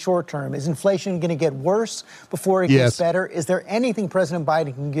expect in the short term? Is inflation going to get worse before it gets better? Is there anything President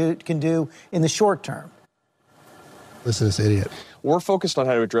Biden can do in the short term? Listen to this idiot. We're focused on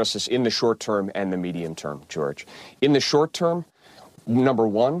how to address this in the short term and the medium term, George. In the short term, number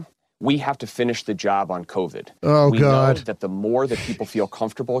one, we have to finish the job on COVID. Oh, we God. know that the more that people feel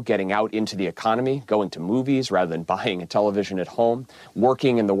comfortable getting out into the economy, going to movies rather than buying a television at home,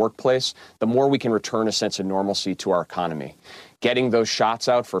 working in the workplace, the more we can return a sense of normalcy to our economy. Getting those shots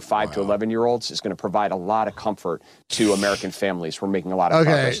out for 5 to 11-year-olds is going to provide a lot of comfort to American families. We're making a lot of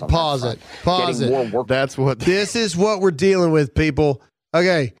progress on pause that it. front. Pause Getting it. more work. That's what. This is what we're dealing with, people.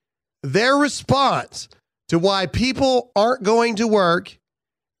 Okay. Their response to why people aren't going to work,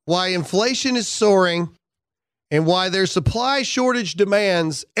 why inflation is soaring, and why there's supply shortage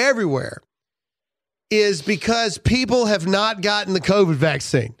demands everywhere is because people have not gotten the COVID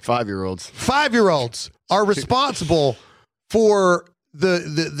vaccine. 5-year-olds. 5-year-olds are responsible for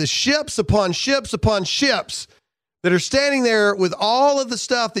the ships upon ships upon ships that are standing there with all of the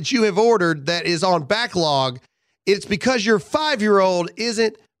stuff that you have ordered that is on backlog. It's because your 5-year-old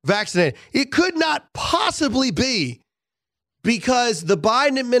isn't vaccinated. It could not possibly be because the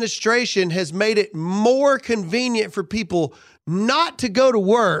Biden administration has made it more convenient for people not to go to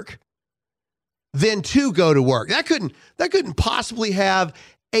work than to go to work. That couldn't possibly have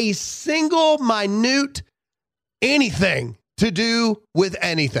a single minute anything to do with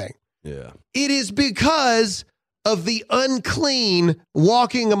anything. Yeah. It is because of the unclean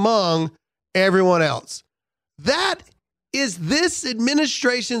walking among everyone else. That is this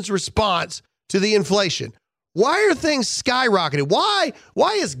administration's response to the inflation. Why are things skyrocketing?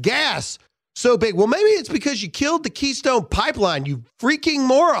 Why is gas so big? Well, maybe it's because you killed the Keystone Pipeline, you freaking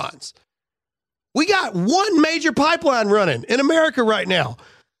morons. We got one major pipeline running in America right now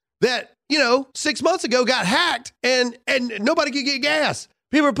that, 6 months ago got hacked and nobody could get gas.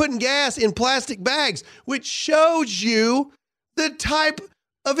 People are putting gas in plastic bags, which shows you the type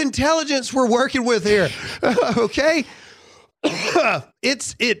of intelligence we're working with here. Okay?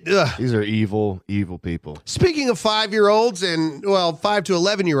 These are evil, evil people. Speaking of 5-year-olds and 5 to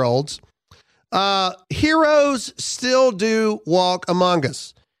 11-year-olds, heroes still do walk among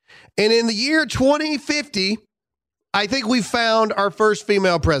us. And in the year 2050, I think we found our first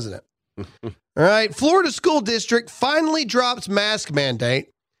female president. All right. Florida school district finally drops mask mandate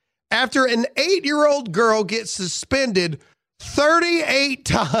after an 8-year-old girl gets suspended 38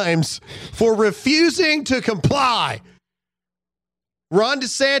 times for refusing to comply. Ron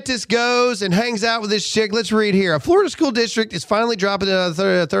DeSantis goes and hangs out with this chick. Let's read here. A Florida school district is finally dropping it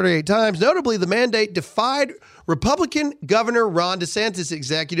 38 times. Notably, the mandate defied Republican Governor Ron DeSantis'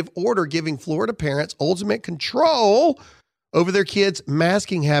 executive order giving Florida parents ultimate control over their kids'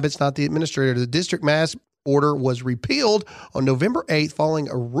 masking habits, not the administrator. The district mask order was repealed on November 8th following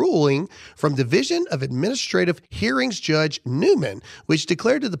a ruling from Division of Administrative Hearings Judge Newman, which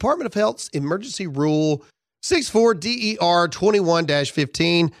declared the Department of Health's emergency rule 64 DER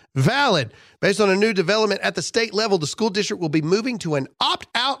 21-15 valid. Based on a new development at the state level, the school district will be moving to an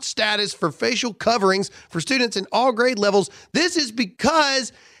opt-out status for facial coverings for students in all grade levels. This is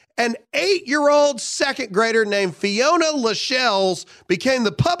because an 8-year-old second grader named Fiona Lascelles became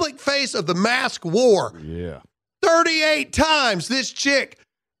the public face of the mask war. Yeah. 38 times this chick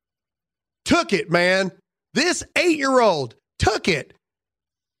took it, man. This 8-year-old took it.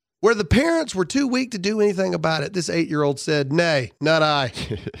 Where the parents were too weak to do anything about it, this 8-year-old said, nay, not I.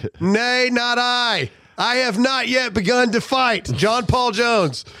 Nay, not I. I have not yet begun to fight. John Paul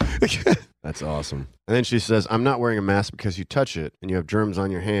Jones. That's awesome. And then she says, I'm not wearing a mask because you touch it and you have germs on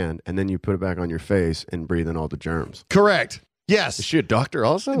your hand and then you put it back on your face and breathe in all the germs. Correct. Yes. Is she a doctor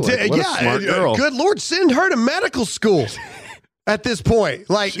also? What a smart girl. Good Lord, send her to medical school. At this point,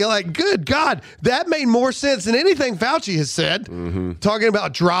 like, good God, that made more sense than anything Fauci has said. Mm-hmm. Talking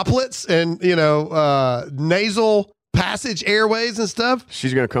about droplets and, nasal Passage Airways and stuff.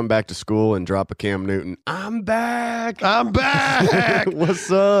 She's going to come back to school and drop a Cam Newton. I'm back.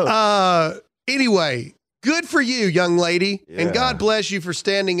 What's up? Anyway, good for you, young lady. Yeah. And God bless you for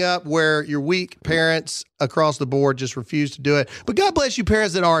standing up where your weak parents across the board just refuse to do it. But God bless you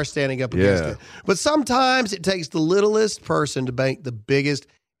parents that are standing up against it. But sometimes it takes the littlest person to make the biggest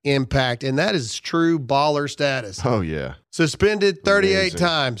impact. And that is true baller status. Oh, yeah. Suspended 38 Amazing.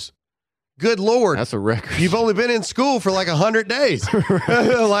 times. Good Lord. That's a record. You've only been in school for like 100 days.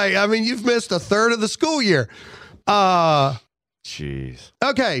 You've missed a third of the school year. Jeez.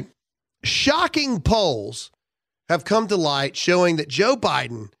 Okay. Shocking polls have come to light showing that Joe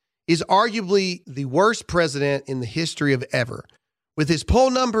Biden is arguably the worst president in the history of ever, with his poll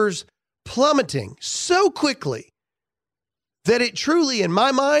numbers plummeting so quickly that it truly, in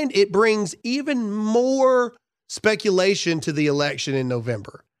my mind, it brings even more speculation to the election in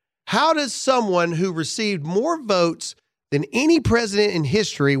November. How does someone who received more votes than any president in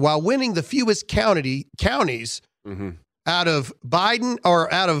history while winning the fewest counties out of Biden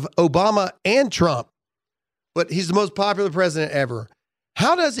or out of Obama and Trump, but he's the most popular president ever,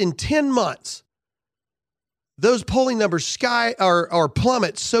 how does in 10 months those polling numbers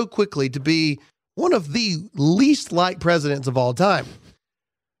plummet so quickly to be one of the least liked presidents of all time?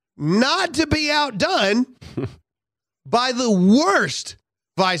 Not to be outdone by the worst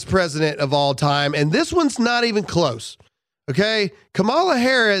vice president of all time. And this one's not even close. Okay. Kamala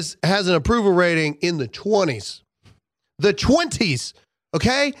Harris has an approval rating in the 20s. The 20s.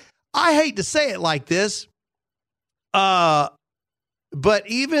 Okay. I hate to say it like this. But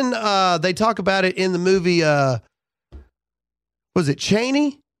even they talk about it in the movie, was it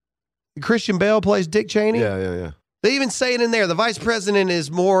Cheney? Christian Bale plays Dick Cheney. Yeah. They even say it in there. The vice president is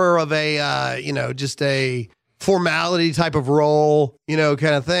more of a, just a formality type of role, kind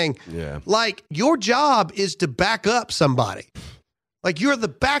of thing. Yeah. Like your job is to back up somebody. Like you're the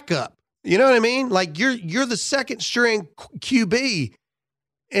backup. You know what I mean? Like you're the second string QB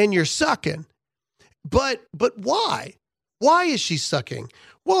and you're sucking. But why? Why is she sucking?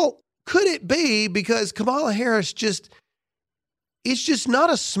 Well, could it be because Kamala Harris is just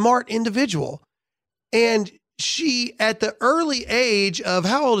not a smart individual? And she, at the early age of,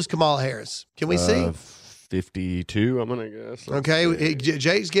 how old is Kamala Harris? Can we see? 52, I'm going to guess. Okay,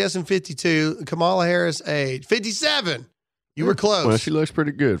 Jake's guessing 52. Kamala Harris age 57. You were close. Well, she looks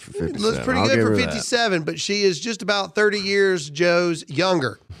pretty good for 57. Looks pretty good for 57, but she is just about 30 years Joe's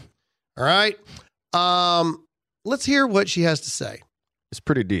younger. All right. Let's hear what she has to say. It's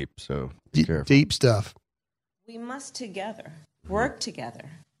pretty deep, so be careful. Deep stuff. We must together work together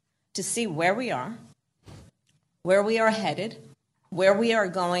to see where we are headed, where we are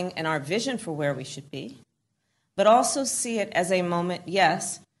going, and our vision for where we should be, but also see it as a moment,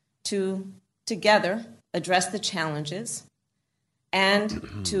 yes, to together address the challenges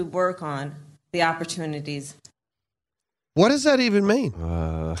and to work on the opportunities. What does that even mean?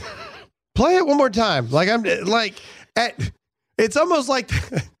 Play it one more time. It's almost like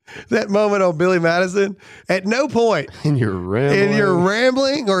that moment on Billy Madison. At no point in your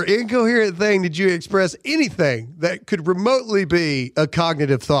rambling or incoherent thing did you express anything that could remotely be a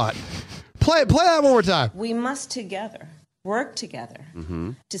cognitive thought. Play that one more time. We must together work together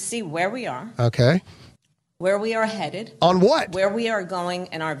to see where we are. Okay. Where we are headed. On what? Where we are going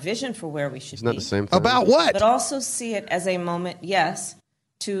and our vision for where we should be. Not the same thing. About what? But also see it as a moment, yes,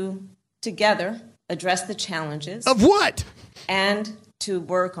 to together address the challenges. Of what? And to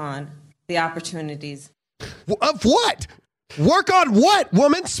work on the opportunities. Of what? Work on what,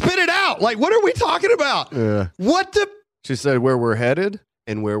 woman? Spit it out. Like, what are we talking about? What the? She said where we're headed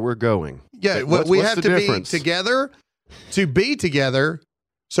and where we're going. Yeah, we have to be together to be together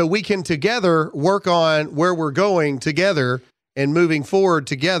so we can together work on where we're going together and moving forward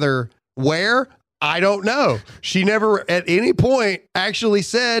together. Where? I don't know. She never at any point actually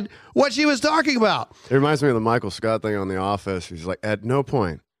said what she was talking about. It reminds me of the Michael Scott thing on The Office. He's like, at no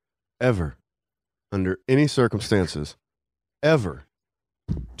point, ever, under any circumstances, ever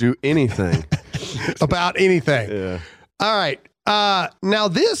do anything about anything. Yeah. All right. Now,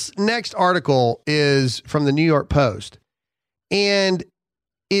 this next article is from the New York Post, and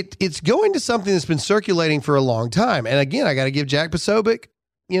it's going to something that's been circulating for a long time. And again, I got to give Jack Posobiec,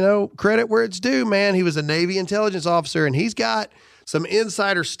 credit where it's due, man. He was a Navy intelligence officer, and he's got some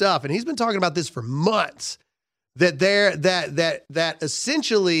insider stuff, and he's been talking about this for months. That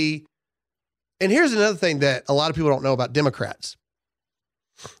essentially, and here's another thing that a lot of people don't know about Democrats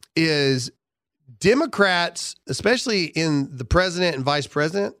is Democrats, especially in the president and vice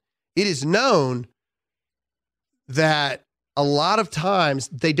president, it is known that a lot of times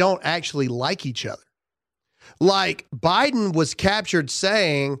they don't actually like each other. Like Biden was captured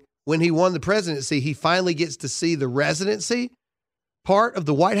saying when he won the presidency, he finally gets to see the residency part of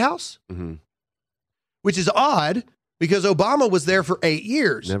the White House, which is odd because Obama was there for 8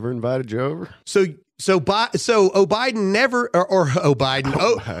 years. Never invited you over.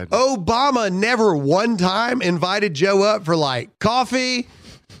 Obama never one time invited Joe up for like coffee,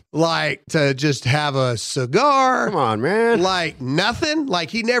 like to just have a cigar. Come on, man. Like nothing. Like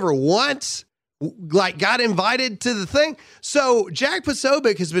he never once like got invited to the thing. So Jack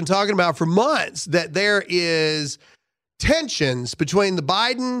Posobiec has been talking about for months that there is tensions between the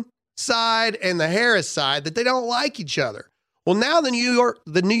Biden side and the Harris side, that they don't like each other. Well, now the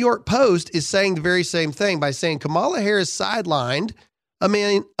New York Post is saying the very same thing by saying Kamala Harris sidelined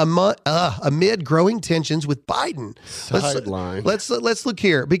amid growing tensions with Biden. Let's look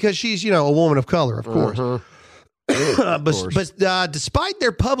here, because she's, a woman of color, of course. But despite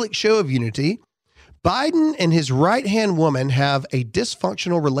their public show of unity, Biden and his right-hand woman have a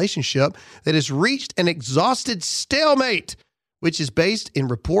dysfunctional relationship that has reached an exhausted stalemate, which is based in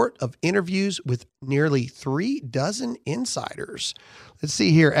report of interviews with nearly 36 insiders. Let's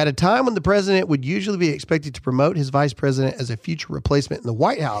see here. At a time when the president would usually be expected to promote his vice president as a future replacement in the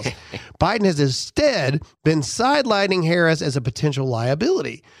White House, Biden has instead been sidelining Harris as a potential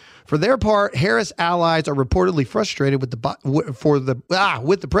liability. For their part, Harris allies are reportedly frustrated with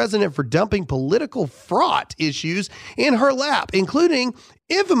the president for dumping political fraught issues in her lap, including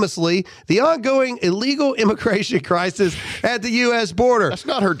infamously the ongoing illegal immigration crisis at the U.S. border. That's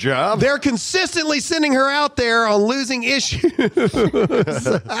not her job. They're consistently sending her out there on losing issues in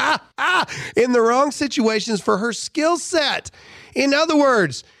the wrong situations for her skill set. In other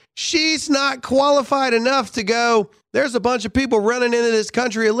words, she's not qualified enough to go, there's a bunch of people running into this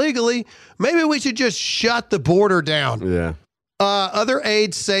country illegally. Maybe we should just shut the border down. Yeah. Other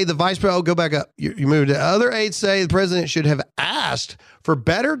aides say the vice president, go back up. You moved it. Other aides say the president should have asked for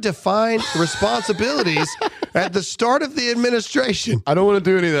better defined responsibilities at the start of the administration. I don't want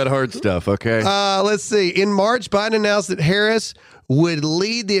to do any of that hard stuff, okay? Let's see. In March, Biden announced that Harris would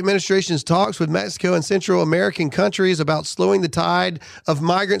lead the administration's talks with Mexico and Central American countries about slowing the tide of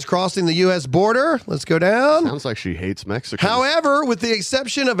migrants crossing the U.S. border. Let's go down. Sounds like she hates Mexico. However, with the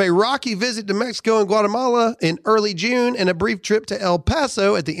exception of a rocky visit to Mexico and Guatemala in early June and a brief trip to El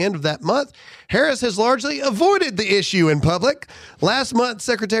Paso at the end of that month, Harris has largely avoided the issue in public. Last month,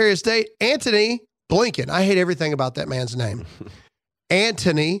 Secretary of State Antony Blinken, I hate everything about that man's name.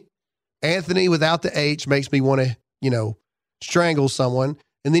 Anthony without the H makes me want to, strangle someone,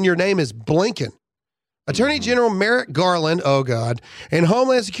 and then your name is Blinken. Attorney General Merrick Garland, oh God, and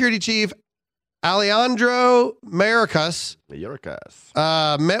Homeland Security Chief Alejandro Mayorkas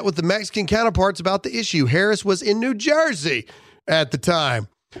met with the Mexican counterparts about the issue. Harris was in New Jersey at the time.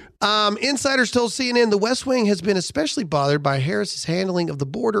 Insiders told CNN the West Wing has been especially bothered by Harris's handling of the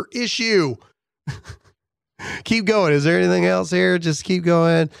border issue. Keep going. Is there anything else here? Just keep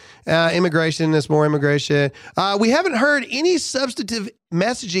going. Immigration, there's more immigration. We haven't heard any substantive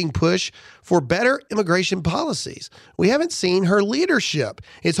messaging push for better immigration policies. We haven't seen her leadership.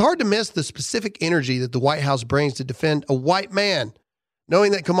 It's hard to miss the specific energy that the White House brings to defend a white man,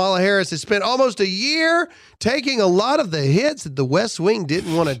 knowing that Kamala Harris has spent almost a year taking a lot of the hits that the West Wing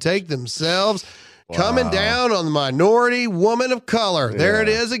didn't want to take themselves. Coming down on the minority woman of color. There it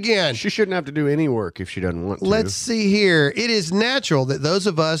is again. She shouldn't have to do any work if she doesn't want to. Let's see here. It is natural that those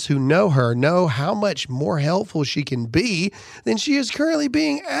of us who know her know how much more helpful she can be than she is currently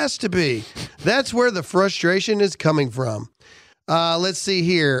being asked to be. That's where the frustration is coming from. Let's see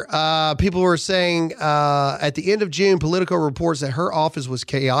here. People were saying at the end of June, Politico reports that her office was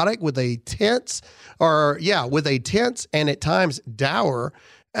chaotic with a tense and at times dour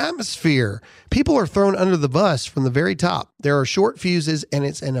atmosphere. People are thrown under the bus from the very top. There are short fuses and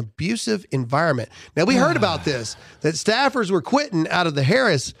it's an abusive environment. Now, we heard about this, that staffers were quitting out of the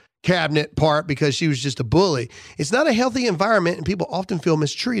Harris cabinet part because she was just a bully. It's not a healthy environment and people often feel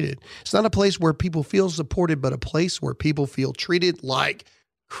mistreated. It's not a place where people feel supported, but a place where people feel treated like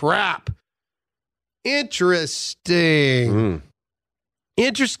crap. Interesting.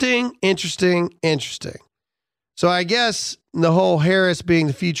 Interesting. So I guess the whole Harris being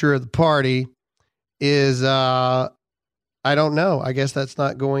the future of the party is, I don't know. I guess that's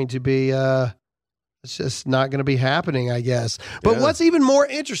not going to be, it's just not going to be happening, I guess. But what's even more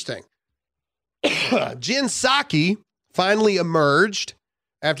interesting, Jen Psaki finally emerged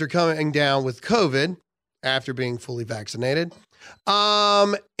after coming down with COVID after being fully vaccinated.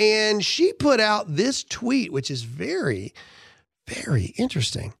 And she put out this tweet, which is very, very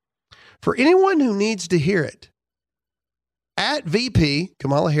interesting. For anyone who needs to hear it, at VP,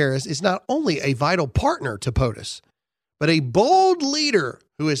 Kamala Harris is not only a vital partner to POTUS, but a bold leader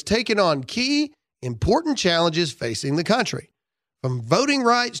who has taken on key, important challenges facing the country. From voting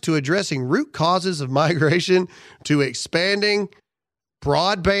rights to addressing root causes of migration to expanding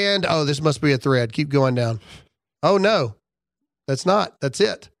broadband. Oh, this must be a thread. Keep going down. Oh, no, that's not. That's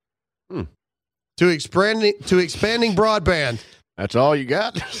it. To expanding broadband. That's all you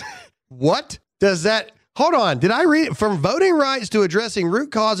got? What does that? Hold on. Did I read it? From voting rights to addressing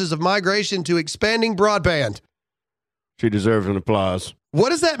root causes of migration to expanding broadband. She deserves an applause. What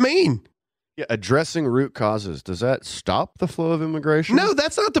does that mean? Yeah, addressing root causes. Does that stop the flow of immigration? No,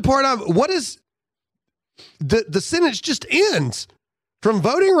 that's not the part what is the sentence just ends. From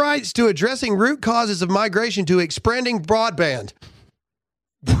voting rights to addressing root causes of migration to expanding broadband.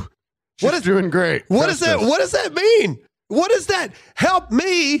 What is doing great? What does that mean? What does that help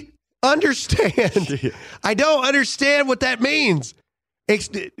me understand? I don't understand what that means.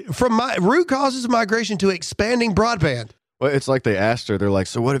 From my root causes of migration to expanding broadband. Well, it's like they asked her, they're like,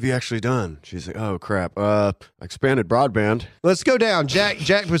 so what have you actually done? She's like, oh, crap. Expanded broadband. Let's go down. Jack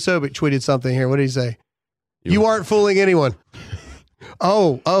Posobiec tweeted something here. What did he say? You aren't fooling anyone.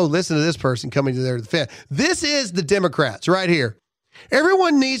 Oh, listen to this person coming to their defense. This is the Democrats right here.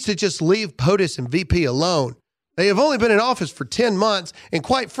 Everyone needs to just leave POTUS and VP alone. They have only been in office for 10 months and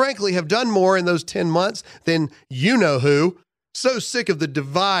quite frankly have done more in those 10 months than you-know-who. So sick of the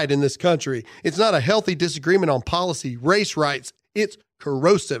divide in this country. It's not a healthy disagreement on policy, race rights. It's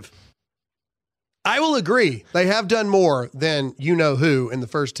corrosive. I will agree. They have done more than you-know-who in the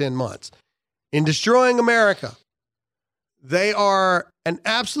first 10 months. In destroying America, they are an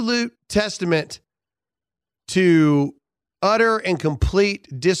absolute testament to utter and complete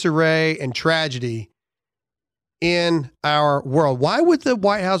disarray and tragedy in our world. Why would the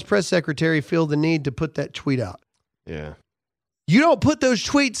White House press secretary feel the need to put that tweet out? Yeah. You don't put those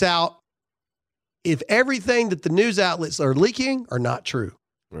tweets out if everything that the news outlets are leaking are not true.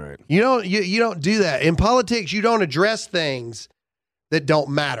 Right. You don't do that. In politics, you don't address things that don't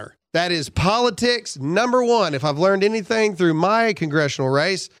matter. That is politics number one. If I've learned anything through my congressional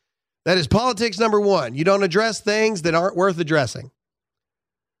race, that is politics number one. You don't address things that aren't worth addressing.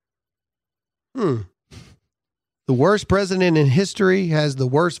 The worst president in history has the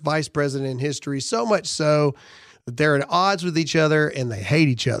worst vice president in history, so much so that they're at odds with each other and they hate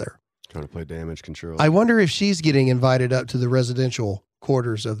each other. Trying to play damage control. I wonder if she's getting invited up to the residential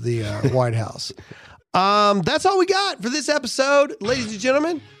quarters of the White House. That's all we got for this episode, ladies and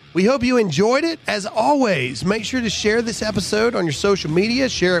gentlemen. We hope you enjoyed it. As always, make sure to share this episode on your social media.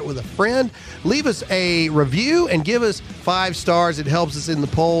 Share it with a friend. Leave us a review and give us 5 stars. It helps us in the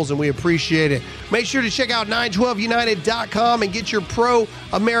polls, and we appreciate it. Make sure to check out 912united.com and get your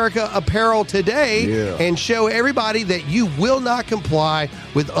pro-America apparel today and show everybody that you will not comply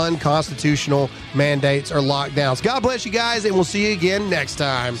with unconstitutional mandates or lockdowns. God bless you guys, and we'll see you again next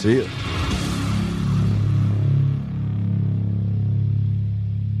time. See you.